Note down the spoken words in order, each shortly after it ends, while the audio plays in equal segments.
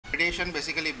radiation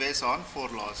basically based on 4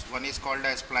 laws. One is called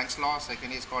as Planck's law,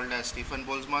 second is called as Stefan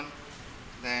Boltzman,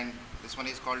 then this one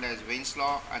is called as Wein's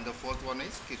law, and the fourth one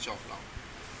is Kirchhoff's law.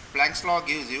 Planck's law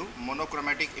gives you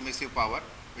monochromatic emissive power,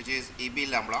 which is EB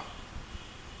lambda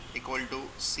equal to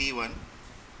C1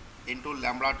 into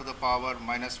lambda to the power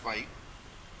minus 5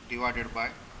 divided by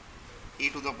e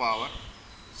to the power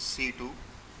C2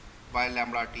 by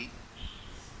lambda t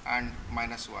and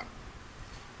minus 1,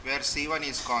 where C1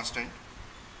 is constant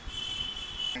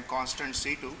and constant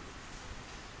C2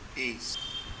 is.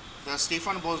 The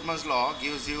Stefan Boltzmann's law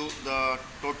gives you the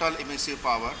total emissive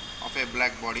power of a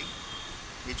black body,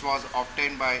 which was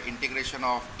obtained by integration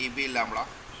of EB lambda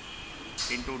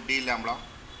into d lambda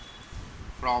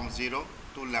from 0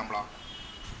 to lambda,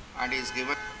 and is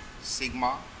given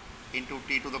sigma into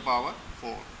t to the power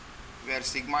 4, where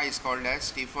sigma is called as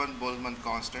Stefan Boltzmann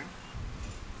constant.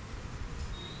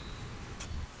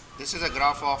 This is a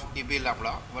graph of EB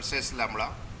lambda versus lambda,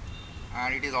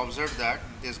 and it is observed that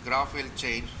this graph will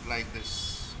change like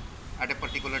this at a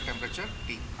particular temperature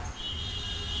T.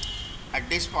 At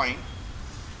this point,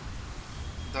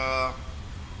 the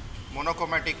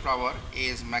monochromatic power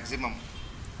is maximum,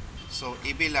 so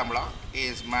EB lambda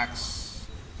is max.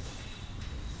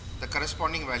 The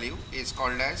corresponding value is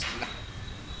called as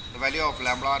the value of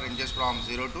lambda ranges from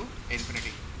 0 to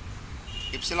infinity.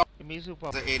 Epsilon is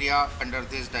the area under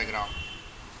this diagram,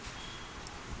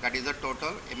 that is the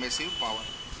total emissive power,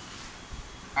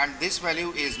 and this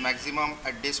value is maximum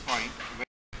at this point when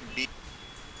d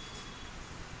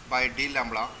by d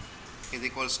lambda is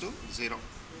equals to 0.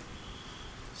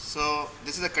 So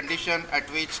this is a condition at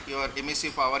which your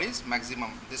emissive power is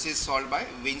maximum. This is solved by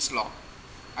Wein's law,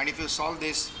 and if you solve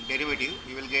this derivative,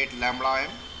 you will get lambda m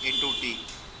into t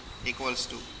equals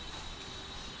to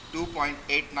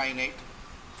 2.898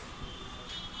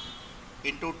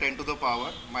 into 10 to the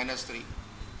power minus 3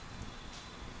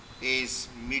 is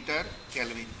meter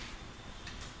Kelvin.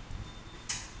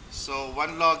 So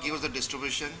one law gives the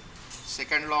distribution,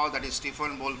 second law, that is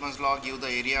Stefan Boltzmann's law, gives the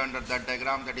area under that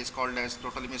diagram, that is called as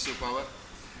total emissive power,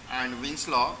 and Wein's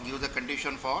law gives the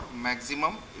condition for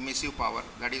maximum emissive power,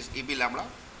 that is EB lambda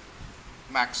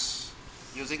max,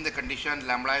 using the condition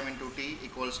lambda m into t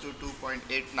equals to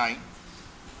 2.898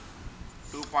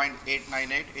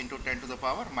 into 10 to the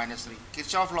power minus 3.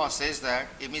 Kirchhoff's law says that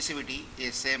emissivity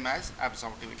is same as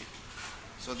absorptivity.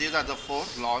 So these are the 4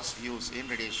 laws used in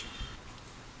radiation.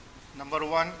 Number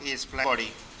 1 is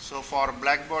Blackbody. So for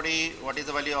Blackbody, what is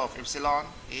the value of epsilon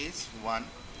is 1.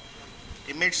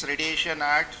 Emits radiation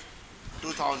at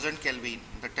 2000 Kelvin.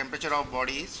 The temperature of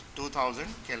body is 2000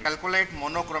 Kelvin. Calculate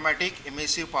monochromatic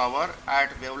emissive power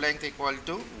at wavelength equal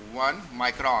to 1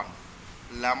 micron.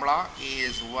 Lambda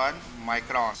is 1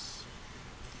 micron.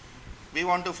 We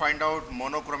want to find out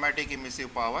monochromatic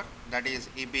emissive power, that is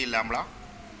EB lambda.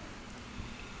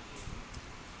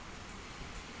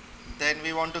 Then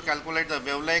we want to calculate the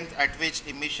wavelength at which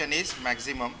emission is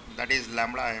maximum, that is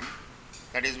lambda m,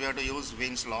 that is we have to use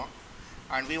Wein's law,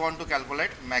 and we want to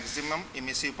calculate maximum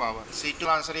emissive power. C2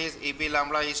 answer is EB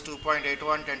lambda is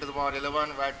 2.81 10 to the power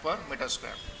 11 watt per meter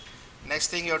square. Next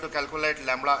thing, you have to calculate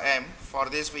lambda m. For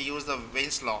this we use the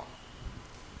Wein's law.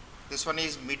 This one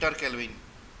is meter Kelvin.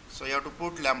 So you have to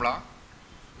put lambda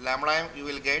m you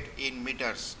will get in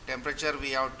meters. Temperature we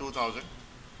have 2000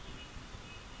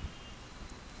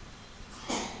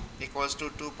 equals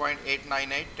to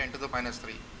 2.898 10 to the minus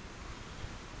 3.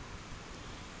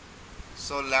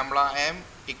 So lambda m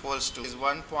equals to is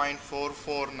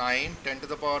 1.449 10 to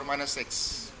the power minus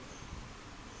 6.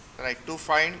 Right, to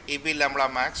find EB lambda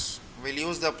max, we'll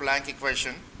use the Planck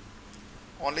equation.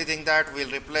 Only thing that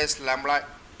we'll replace lambda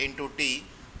into t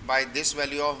by this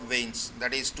value of Wein's,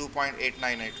 that is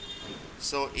 2.898.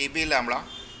 So EB lambda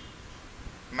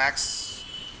max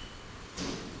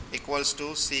equals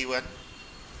to C1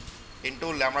 into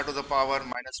lambda to the power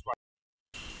minus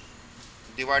 5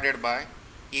 divided by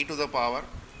e to the power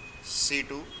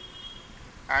C2,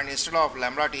 and instead of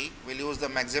lambda t we'll use the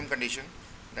maximum condition,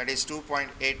 that is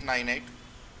 2.898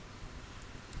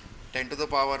 10 to the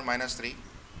power minus 3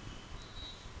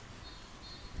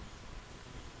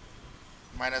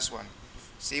 minus 1.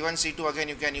 C1, C2 again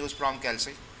you can use from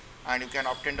calci, and you can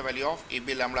obtain the value of EB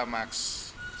lambda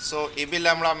max. So EB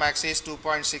lambda max is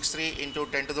 2.63 into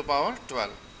 10 to the power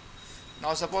 12.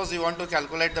 Now suppose you want to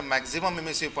calculate the maximum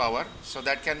emissive power, so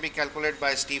that can be calculated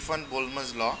by Stefan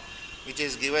Boltzmann's law, which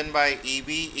is given by EB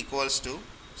equals to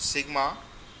sigma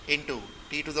into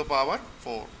t to the power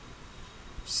 4.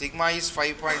 Sigma is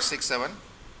 5.67,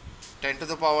 10 to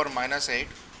the power minus 8,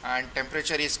 and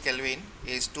temperature is Kelvin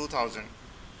is 2000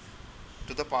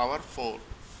 to the power 4.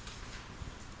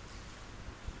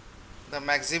 The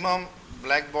maximum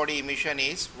black body emission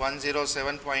is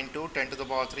 107.2 10 to the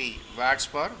power 3 watts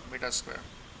per meter square,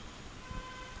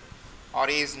 or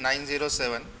is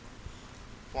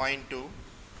 907.2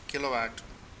 kilowatt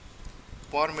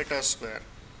per meter square.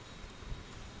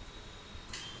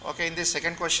 Okay, in this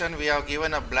second question we have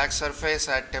given a black surface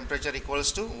at temperature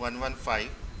equals to 115.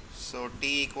 So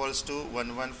T equals to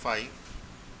 115.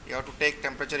 You have to take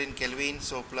temperature in Kelvin,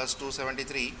 so plus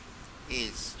 273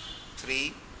 is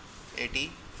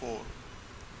 384.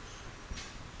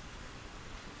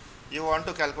 You want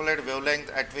to calculate wavelength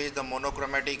at which the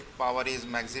monochromatic power is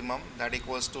maximum, that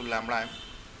equals to lambda m,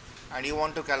 and you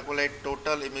want to calculate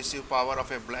total emissive power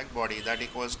of a black body, that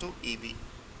equals to EB.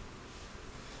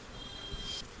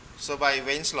 So by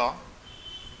Wein's law,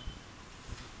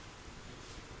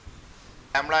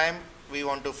 lambda m we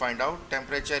want to find out,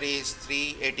 temperature is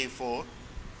 380,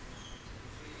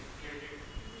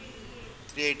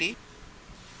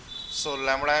 so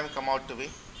lambda m come out to be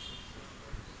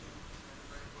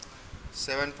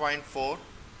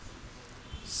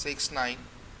 7.469.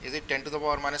 Is it 10 to the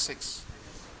power minus 6?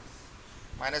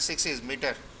 Minus 6 is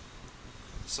meter,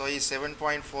 so is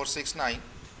 7.469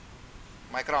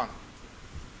 micron.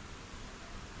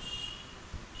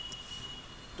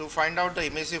 To find out the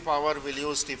emissive power, we'll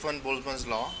use Stefan Boltzman's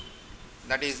law,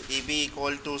 that is EB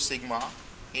equal to sigma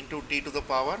into T to the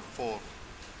power 4.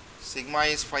 Sigma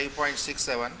is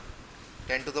 5.67,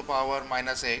 10 to the power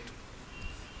minus 8.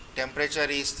 Temperature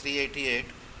is 388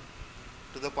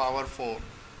 to the power 4.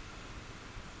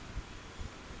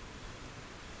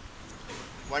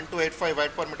 1285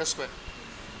 watt per meter square.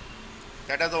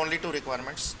 That are the only two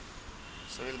requirements.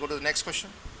 So we'll go to the next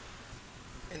question.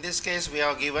 In this case, we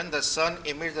are given the sun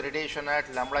emits the radiation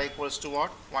at lambda equals to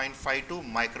what? 0.52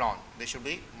 micron. This should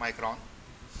be micron.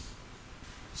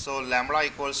 So lambda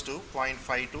equals to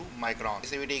 0.52 micron.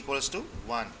 Emissivity equals to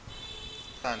 1.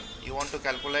 Sun. You want to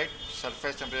calculate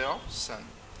surface temperature of sun.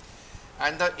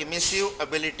 And the emissive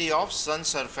ability of sun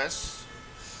surface.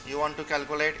 You want to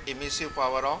calculate emissive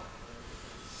power of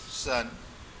sun.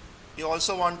 You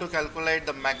also want to calculate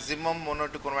the maximum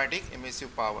monochromatic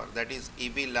emissive power, that is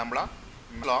EB lambda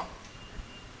law.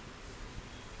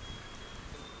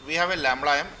 We have a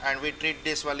lambda m and we treat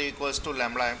this value equals to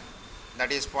lambda m,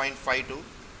 that is 0.52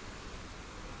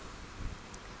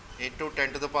 into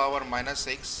 10 to the power minus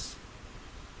 6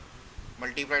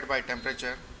 multiplied by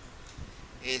temperature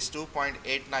is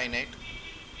 2.898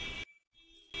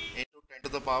 into 10 to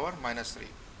the power minus 3.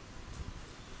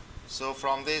 So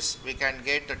from this we can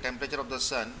get the temperature of the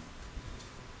sun.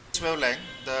 This wavelength,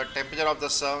 the temperature of the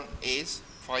sun is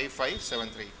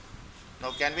 5573.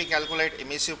 Now can we calculate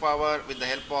emissive power with the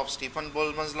help of Stefan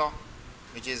Boltzmann's law,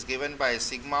 which is given by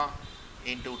sigma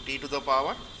into T to the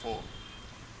power 4.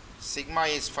 Sigma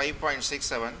is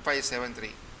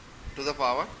 5.67573 to the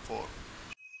power 4.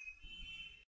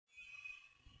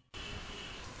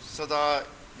 So the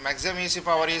maximum emissive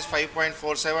power is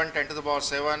 5.47 10 to the power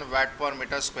 7 watt per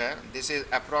meter square. This is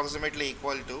approximately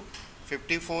equal to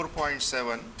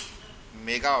 54.7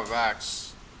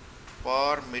 megawatts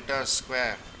per meter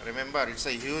square. Remember, it's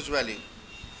a huge value.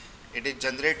 It is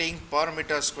generating per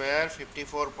meter square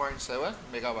 54.7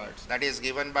 megawatts. That is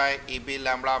given by EB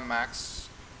lambda max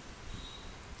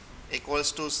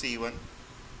equals to C1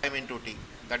 m into T.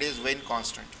 That is Wein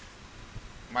constant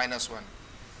minus 1.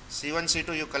 C1,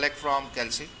 C2 you collect from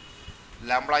Kelsey.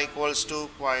 Lambda equals to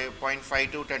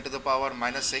 0.52 10 to the power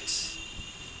minus 6,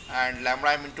 and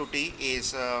lambda m into T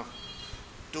is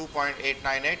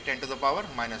 2.898 10 to the power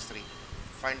minus 3.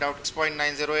 Find out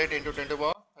 6.908 into 10 to the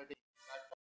power 30.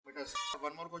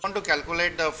 One more question. I want to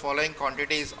calculate the following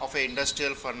quantities of an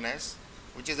industrial furnace,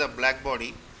 which is a black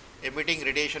body emitting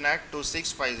radiation at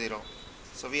 2650.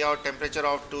 So we have temperature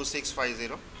of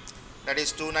 2650, that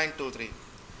is 2923.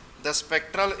 The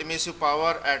spectral emissive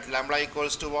power at lambda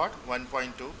equals to what?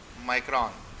 1.2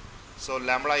 micron. So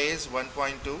lambda is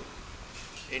 1.2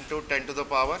 into 10 to the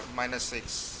power minus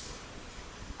 6.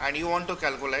 And you want to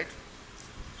calculate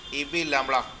EB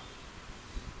lambda,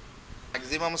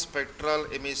 maximum spectral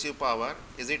emissive power.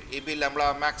 Is it EB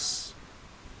lambda max?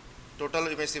 Total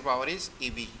emissive power is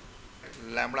EB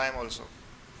lambda m also.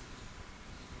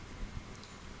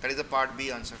 That is the part B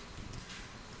answer.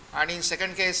 And in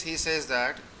second case he says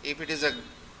that if it is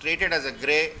treated as a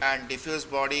grey and diffuse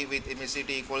body with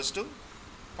emissivity equals to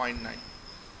 0.9.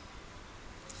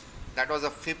 That was the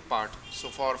fifth part. So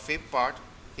for fifth part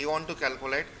he want to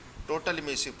calculate total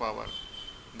emissive power,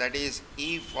 that is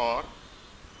E for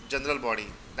general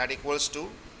body, that equals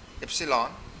to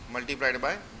epsilon multiplied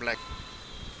by black.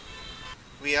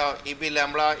 We have EB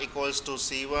lambda equals to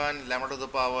C1 lambda to the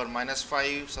power minus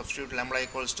 5, substitute lambda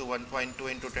equals to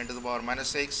 1.2 into 10 to the power minus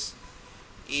 6,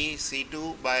 E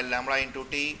C2 by lambda into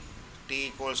T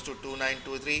equals to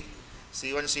 2923,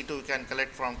 C1 C2 we can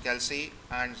collect from calci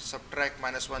and subtract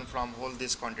minus 1 from whole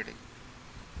this quantity.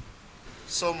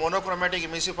 So monochromatic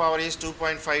emissive power is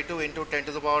 2.52 into 10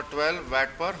 to the power 12 watt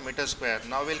per meter square.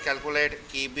 Now we'll calculate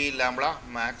EB lambda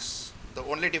max. The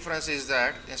only difference is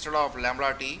that instead of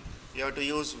lambda T, you have to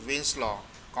use Wein's law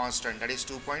constant, that is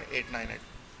 2.898.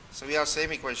 So we have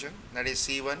same equation, that is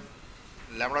C1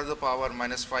 lambda to the power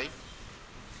minus 5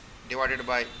 divided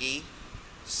by E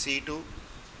C2,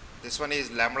 this one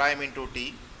is lambda m into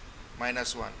T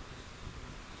minus 1.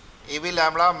 EB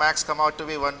lambda max come out to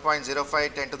be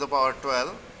 1.05 10 to the power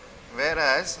 12,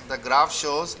 whereas the graph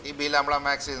shows EB lambda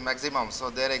max is maximum, so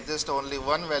there exists only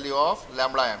one value of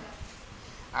lambda m,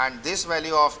 and this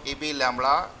value of EB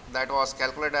lambda that was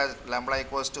calculated as lambda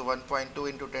equals to 1.2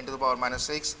 into 10 to the power minus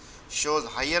 6 shows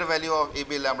higher value of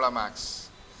EB lambda max.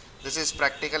 This is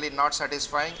practically not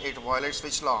satisfying, it violates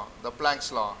which law? The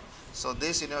Planck's law. So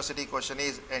this university question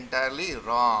is entirely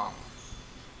wrong.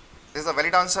 This is a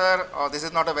valid answer or this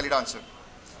is not a valid answer?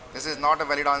 This is not a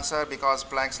valid answer because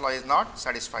Planck's law is not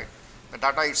satisfied. The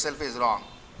data itself is wrong.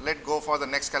 Let's go for the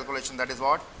next calculation, that is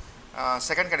what?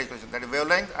 Second calculation, that is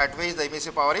wavelength at which the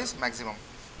emissive power is maximum.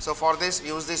 So for this,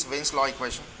 use this Wein's law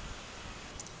equation.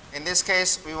 In this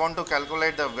case, we want to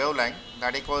calculate the wavelength,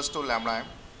 that equals to lambda m.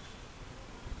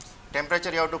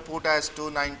 Temperature you have to put as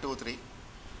 2923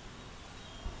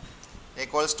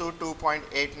 equals to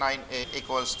 2.898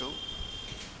 equals to.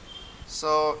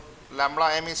 So lambda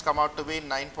m is come out to be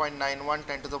 9.91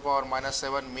 10 to the power minus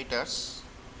 7 meters,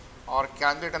 or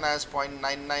can be written as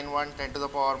 0.991 10 to the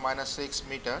power minus 6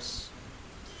 meters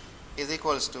is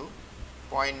equals to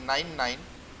 0.99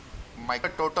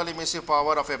 total emissive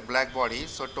power of a black body.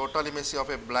 So total emissive of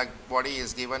a black body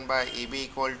is given by EB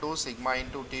equal to sigma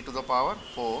into T to the power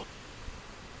 4.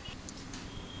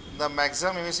 The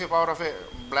maximum emissive power of a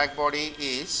black body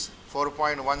is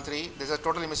 4.13. This is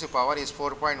total emissive power is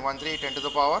 4.13 10 to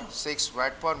the power 6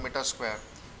 watt per meter square.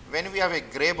 When we have a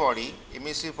gray body,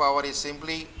 emissive power is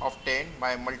simply obtained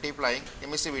by multiplying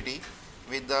emissivity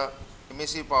with the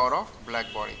emissive power of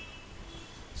black body.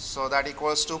 So that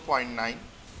equals to 0.9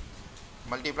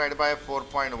 multiplied by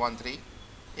 4.13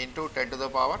 into 10 to the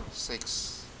power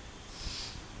 6.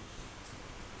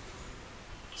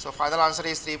 So final answer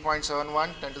is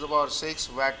 3.71 10 to the power 6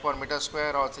 watt per meter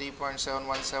square, or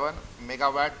 3.717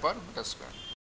 megawatt per meter square.